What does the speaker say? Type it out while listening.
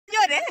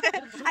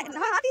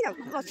हाँ आती जाओ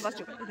बस बस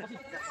चुप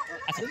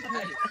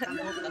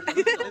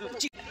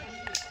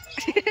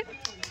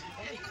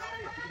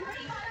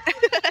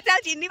चल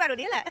चिन्नी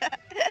पारुनी है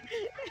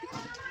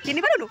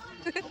चिन्नी पारुनु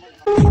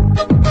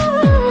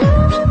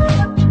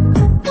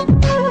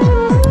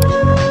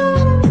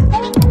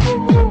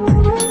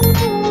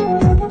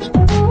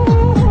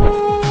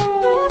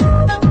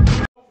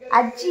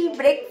आज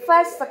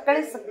ब्रेकफास्ट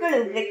सकाळु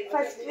सकाळु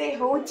ब्रेकफास्ट रे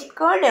होची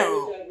कोन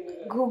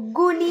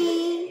घुगुनी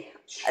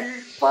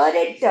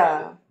परेटा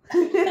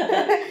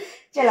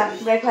चलो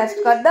ब्रेकफास्ट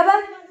कर दबा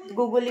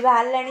गुगुली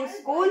बाहर लानी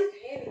स्कूल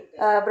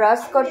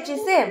ब्रश करची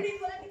से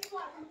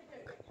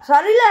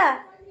सरीला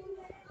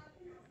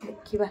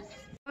देखिबा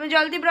तुम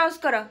जल्दी ब्रश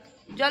कर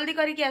जल्दी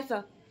करके आस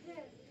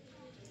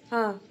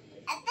हाँ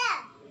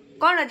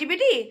कौन अछि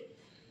बेटी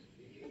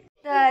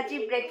तो आज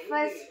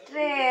ब्रेकफास्ट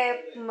रे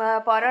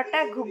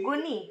परोटा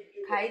घुगुनी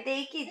खाई दे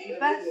कि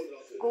जीवा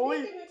स्कूल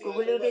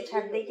गुगुली उठे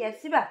छाड़ दे कि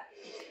आसीबा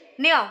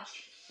नियो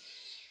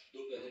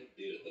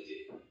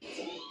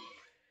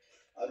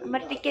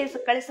मत टिके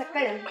सकाळे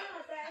सकाळे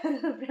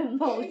ब्रह्म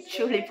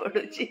उछुली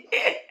पडुची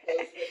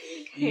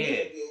ये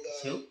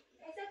सेउ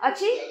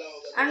अछि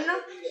अन्ना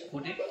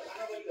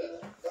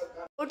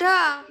उठा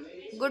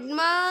गुड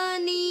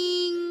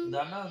मॉर्निंग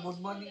दाना गुड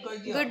मॉर्निंग कह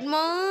दिया गुड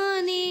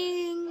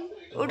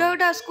मॉर्निंग उठा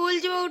उठा स्कूल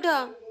जो उठा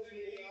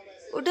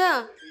उठा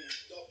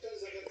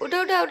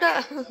उठा उठा उठा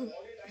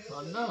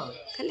अन्ना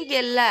खाली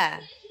गेला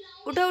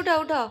उठा उठा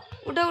उठा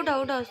उठा उठा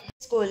उठा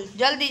स्कूल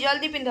जल्दी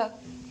जल्दी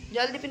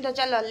पिंधो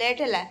चलो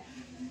लेट है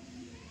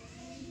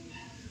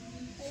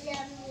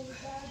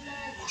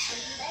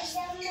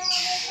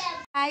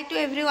हाय टू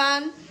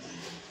एवरीवन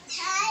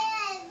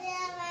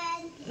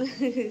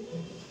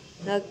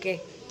ओके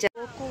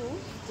को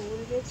स्कूल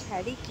रे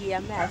छाड़ी कि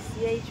आम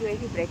आसी आई जो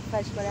एठी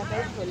ब्रेकफास्ट करा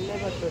पे छोले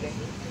भटूरे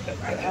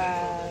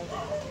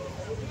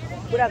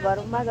पूरा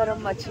गरमा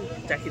गरम अछि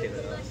चाखी दे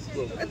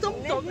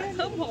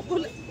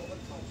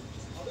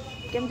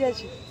केमती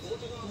अछि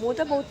मु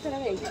तो बहुत सारा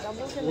खाई तुम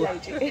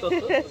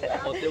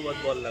मते बहुत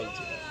भल लागछ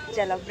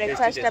चलो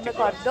ब्रेकफास्ट आमे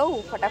कर दो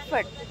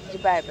फटाफट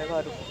जिबा एबे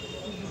घर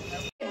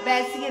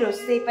बेसिक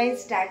रोसे पाई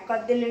स्टार्ट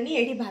कर देलेनी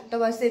एठी भात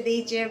बसे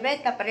देइचे एबे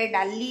तापरे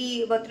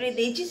डाली बतरे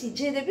देइची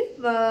सिझे देबी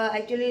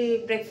एक्चुअली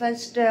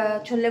ब्रेकफास्ट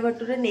छोले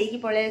भटूरे नेई की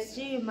पळे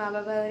आसी माँ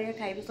बाबा रे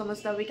खाइबे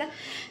समस्त अबिका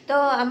तो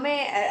आमे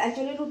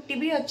एक्चुअली रुटी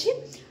भी अछि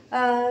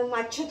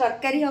माछ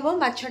तरकारी हबो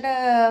माछटा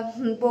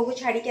बो को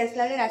छाड़ी के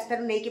आसला रास्ता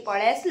रो नेई की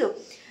पळे आसलु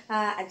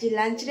आज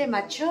लंच रे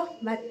माछ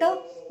भात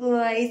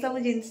ए सब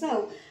जिनस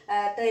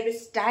तो ये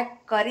स्टार्ट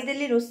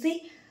करदेली रोसे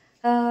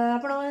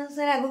आपण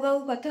सर आगु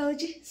आगु कथा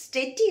होची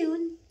स्टे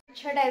ट्यून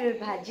छडा ए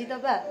भाजी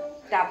दबा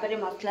तापरे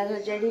मसला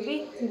सजाड़ी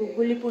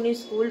गुगुली पुणी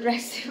स्कूल रे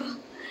आसीबो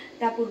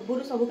ता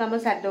पूर्व सब काम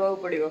सार दबा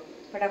पड़िबो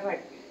फटाफट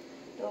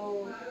तो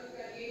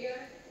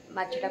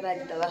माछटा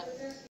भाजी दबा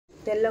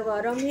तेल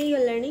गरम हो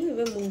गलानी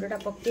एबे मुंडटा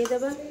पक्के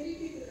दबा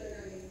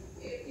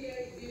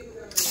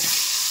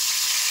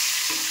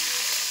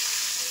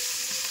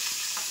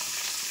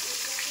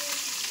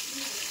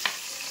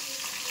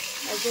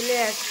एक्चुअली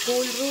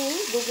स्कूल रू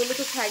गुगुली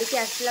को छाड़ी के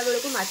आसला बेलू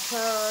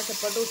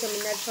सेपटू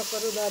सेमिनार छक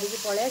धरिकी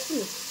पलि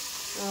आसली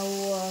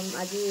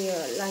आज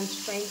लंच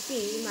पाई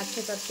माछ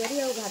तरकारी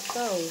आ भात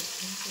आई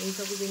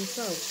सब जिनस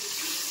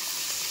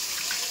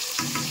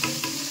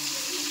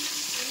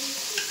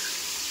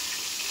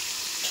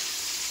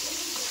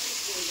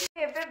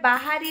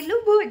बाहर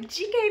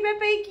भोजी खाइबा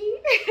कि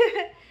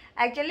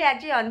एक्चुअली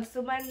आज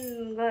अंशुमान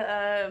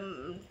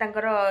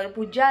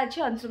पूजा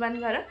अच्छे अंशुमान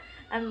घर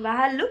आम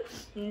बाहरलु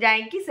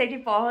जाइकी सेठी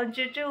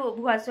पहुँचुचु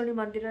भुआसुणी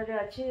मंदिर रे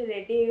अच्छे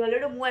रेडी हो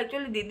गलु मु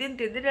एक्चुअली 2 दिन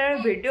 3 दिन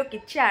वीडियो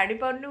किछि आनी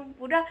परनु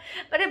पूरा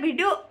माने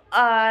वीडियो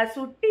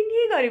शूटिंग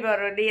ही करि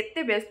परनी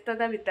एते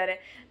व्यस्तता भितर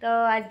तो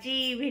आज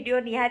वीडियो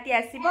निहाती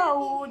आसीबो आ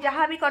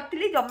जहाँ भी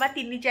करथिली जम्मा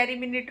 3-4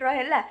 मिनिट रो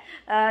हैला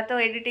तो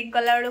एडिटिंग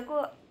कला बेलू को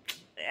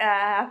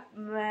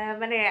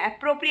माने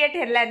एप्रोप्रिएट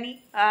हेलानी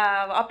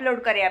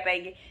अपलोड करिया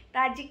पाएगी तो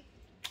आज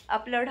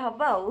अपलोड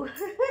हबा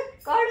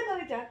कौन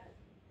कहूछ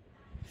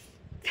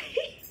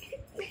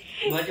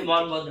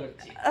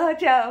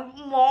अच्छा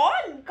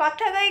मन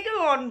कथा कही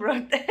मन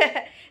ब्रत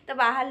तो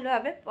बाहर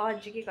आम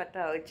पहुँचिकी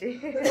कथा हो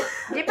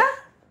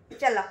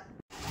चलो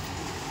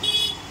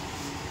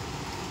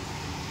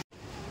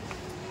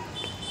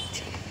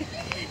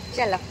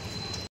चलो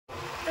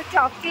तो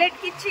चॉकलेट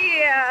किछि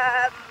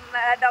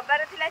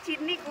डबार थिला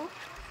चिन्नी को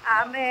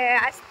आम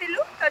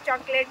आसलु तो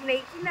चॉकलेट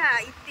नहीं कि ना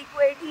इति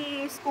को एठी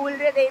स्कूल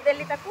रे दे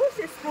देली ताकू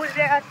से स्कूल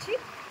रे अच्छी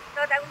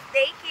तो ताकू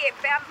देकी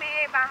एबे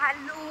आमे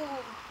बाहरलु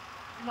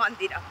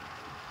मंदिर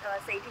तो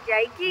सेठी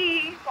जाइकी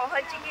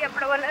पहुँचिकी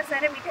आपण वाला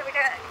सारे मीठा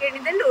मीठा केनी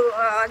देलु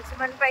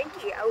अंशुमान पाई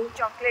की आ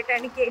चॉकलेट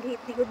आनी के एठी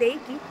इति को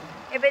देकी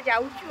एबे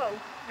जाउछु आ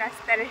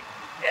रास्ता रे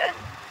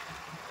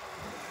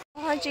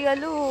पहुँची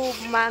गलु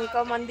मां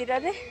को मंदिर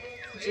रे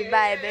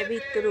जिबा एबे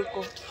भितरु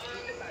को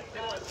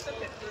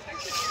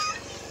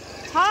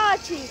हाँ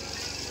अच्छी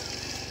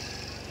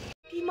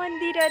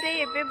मंदिर रे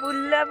एबे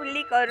बुला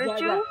बुली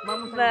करूचु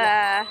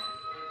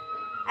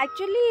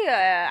एक्चुअली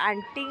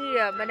आंटी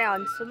माने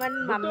अंशुमान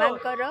मामा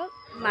कर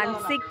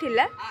मानसिक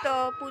थिला तो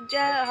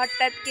पूजा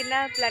हठात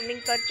किना प्लानिंग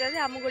कर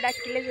आमको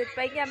डाकिले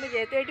से आम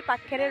जेहेतु ये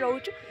पाखे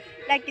रोचु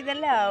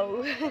डाकिदेले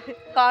आउ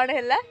कौन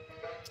है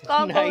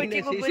कौन कहूँ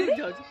गुगुली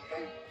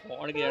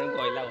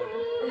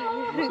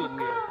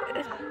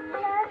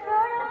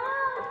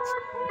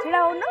छिड़ा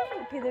हो ना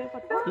उठीदेवी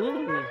फोटो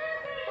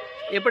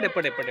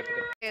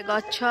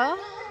गछ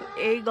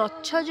ए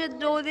गछ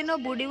जो दिन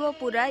बुड़ीब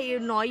पूरा ये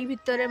नई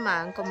भितर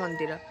माँ को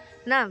मंदिर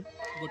ना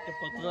गोटे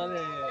पत्र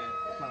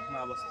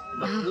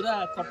पूरा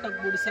कटक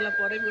बुड़ी सारा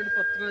पर गोटे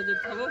पत्र जो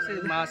थबो से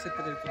मां से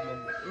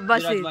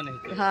बस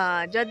हां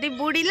जदी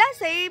बुड़ीला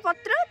सेही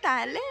पत्र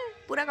ताले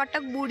पूरा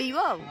कटक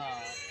बुड़ीबो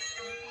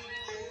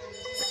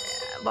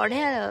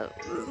बढ़िया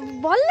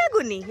भल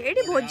लागुनी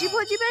एठी भोजी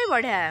भोजी पे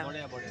बढ़िया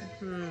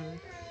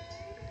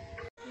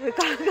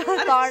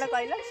कौन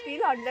कहला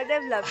स्टिल अंडर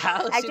डेवलप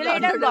एक्चुअली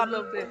एटा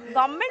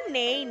गवर्नमेंट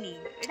नेइनी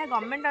एटा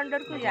गवर्नमेंट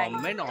अंडर को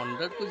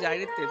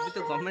जाई तेबी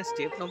तो गवर्नमेंट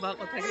स्टेप नबा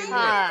कथा के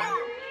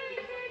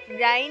हां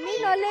जाइनी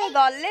नले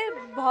गले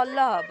भल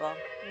हबो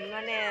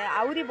माने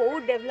आउरी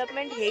बहुत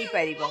डेवलपमेंट हेई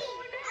परिबो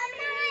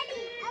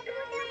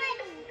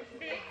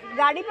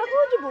गाड़ी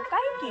पकौ जबो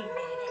काहे की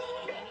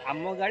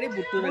हमो गाड़ी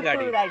बुटुर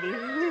गाड़ी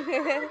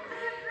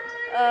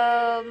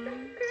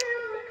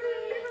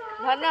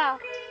धना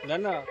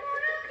धना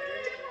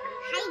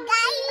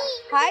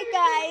Hi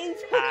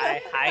guys.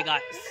 Hi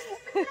guys.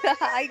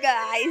 Hi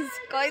guys.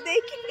 कोई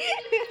देखी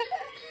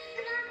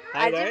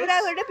आज पूरा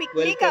गोटे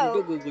पिकनिक आओ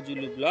वेलकम टू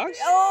गुजुलु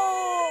ब्लॉग्स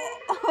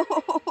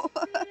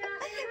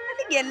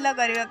मते गेल्ला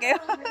करबो के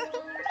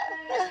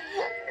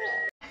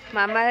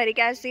मामा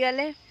हरिका आसी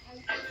गले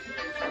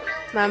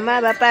मामा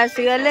बापा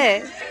आसी गले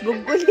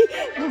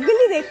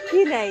गुगुली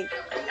देखी नहीं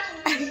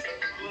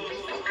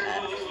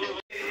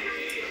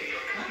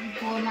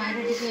को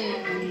मारे दिसे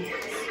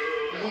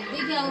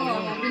देखि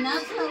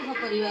अविनाश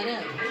परिवार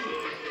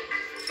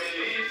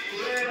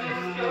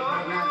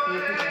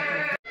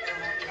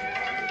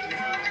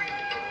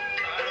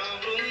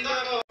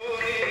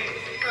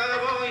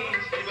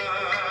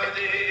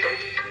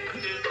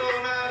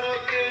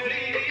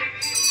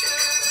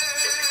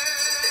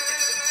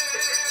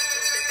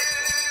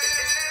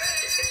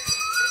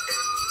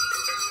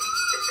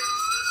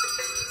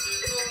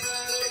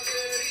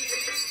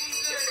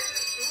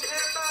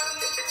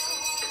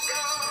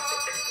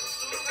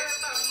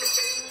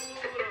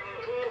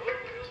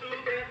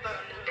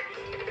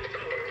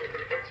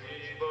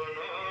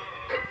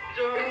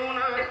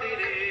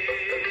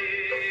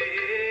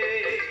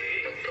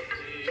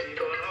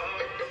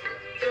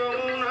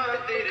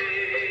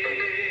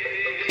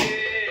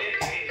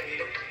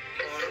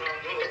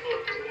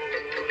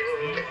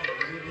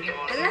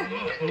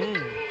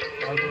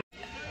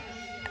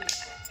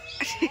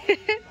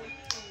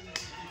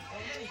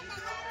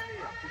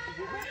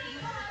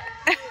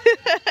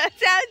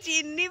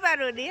चिन्नी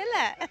पारुनी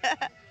है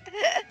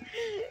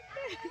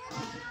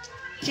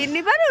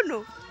चिन्नी पारुनु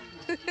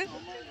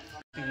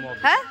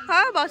हाँ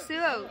हाँ बस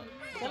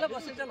चलो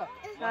बस चलो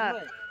हाँ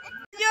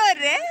जोर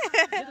रे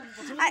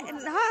हाँ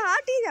हाँ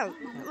ठीक जाओ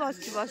बस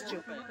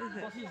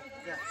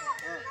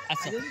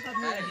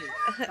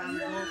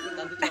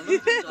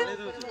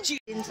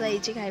जिनस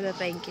खाइबा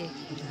पाई के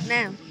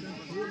ना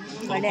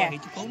बढ़िया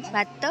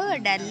भात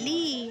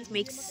डाली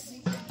मिक्स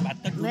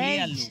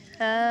वेज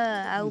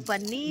हाँ आउ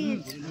पनीर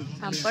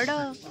पापड़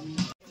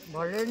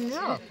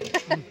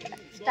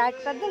स्टार्ट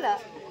कर देला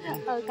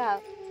और खाओ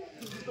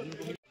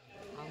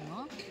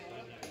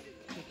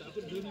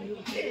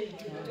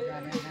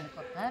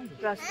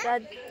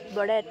प्रसाद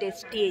बड़ा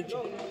टेस्टी है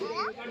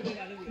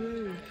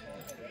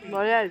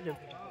बढ़िया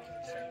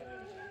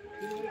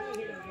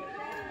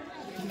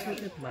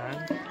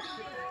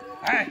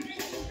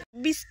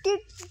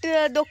बिस्किट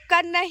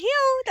दुकान नहीं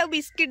तो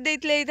बिस्किट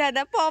देते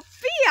था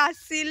पप्पी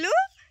आसिलु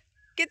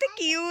केते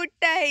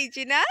क्यूटा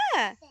है ना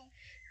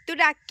तू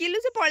डाकिलु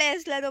से पळे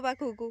आसला तो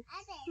पाखकू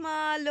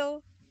मालो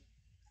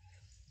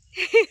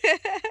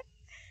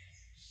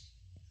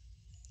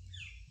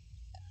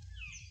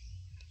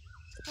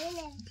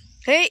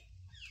हे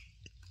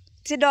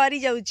से डरी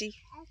जाउची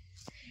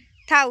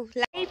थाउ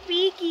लाई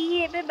पी की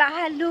एबे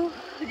बाहरलु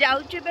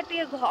जाउछु एबे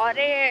टिके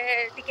घरे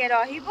टिके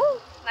रहिबु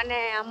माने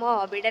हम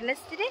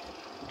बिडानेस रे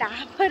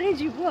तापरे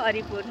जीवु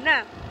हरिपुर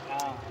ना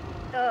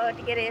तो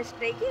टिके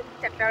रेस्ट लेके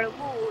चट्टा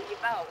बेलू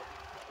जीवा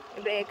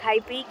एबे खाई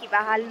पी की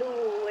बाहरलु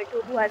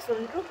एठू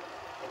भुआसुन रु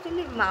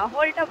एक्चुअली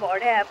माहौल टा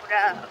बढ़िया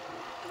पूरा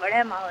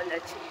बढ़िया माहौल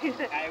अच्छी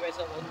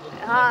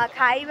हाँ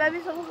खाइबा भी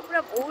सब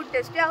पूरा बहुत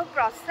टेस्टी आ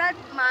प्रसाद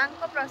माँ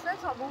को प्रसाद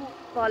सब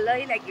भल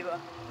ही लगे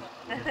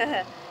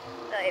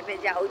तो एबे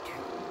जाऊँ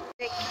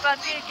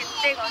देखिए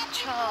केते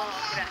गछ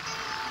पूरा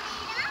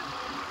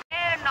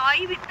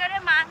नई भितर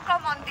माँ को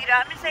मंदिर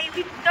आम से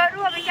भितर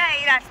अबिका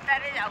यही रास्ता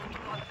जाऊँ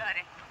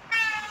बंधरे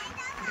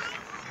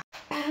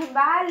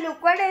बाहर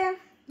लुकड़े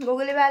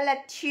गुगली बाहर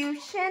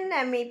ट्यूशन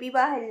आम भी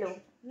बाहर लो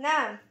ना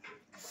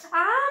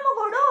मो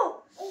गोड़ो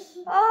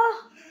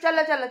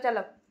चलो चलो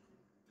चलो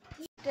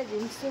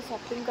जिनस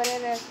शॉपिंग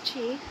करार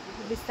अच्छी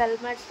विशाल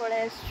मार्ट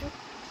पड़े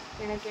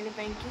किणाकिणी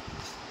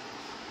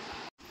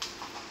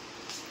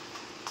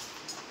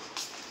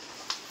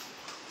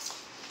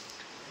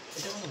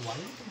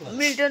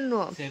मिल्टन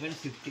नुह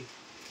 750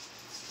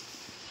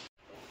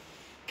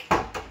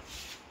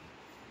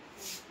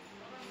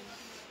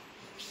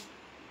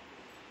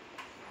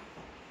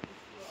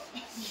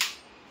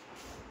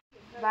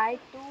 buy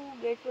 2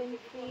 get 1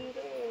 free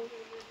रे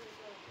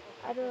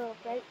अरे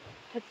प्राइस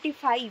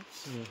 35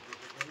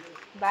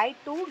 buy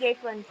 2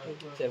 get 1 free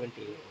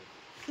 70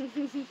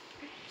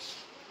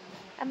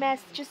 ଆମେ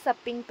ଆସିଛୁ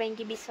ସପିଂ ପାଇଁ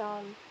କି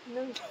ବିଶାଲ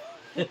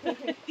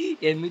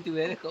ଏମିତି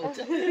ୱେରେ କହୁଛ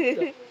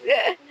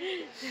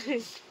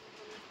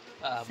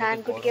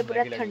ସାନ୍ को ଟିକେ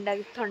ପୁରା ଥଣ୍ଡା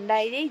ଥଣ୍ଡା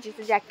ହେଇଯାଇଛି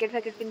ସେ ଜ୍ୟାକେଟ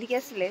ଫ୍ୟାକେଟ ପିନ୍ଧିକି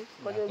ଆସିଲେ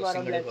କୋଉ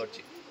ଗରମ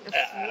ଲାଗୁଛି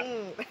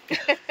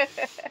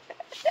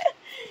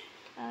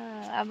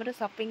ଆମର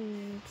ସପିଂ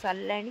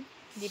ସରିଲାଣି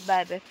ଯିବା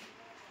ଏବେ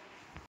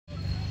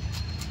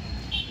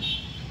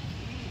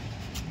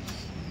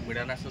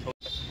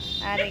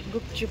अरे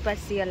गुपचुप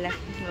आसीगला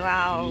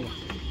वाओ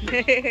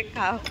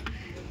खाओ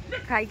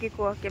खाई के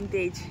कुह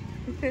केमती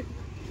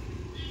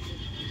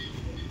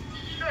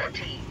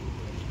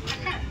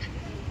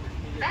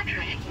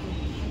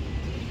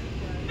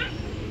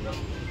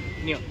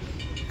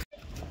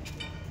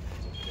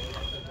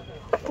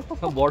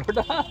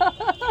बड़टा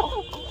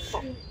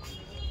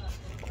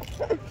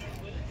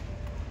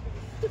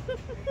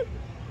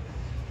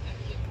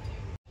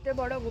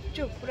बड़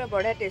गुपचुप पूरा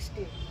बढ़िया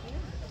टेस्टी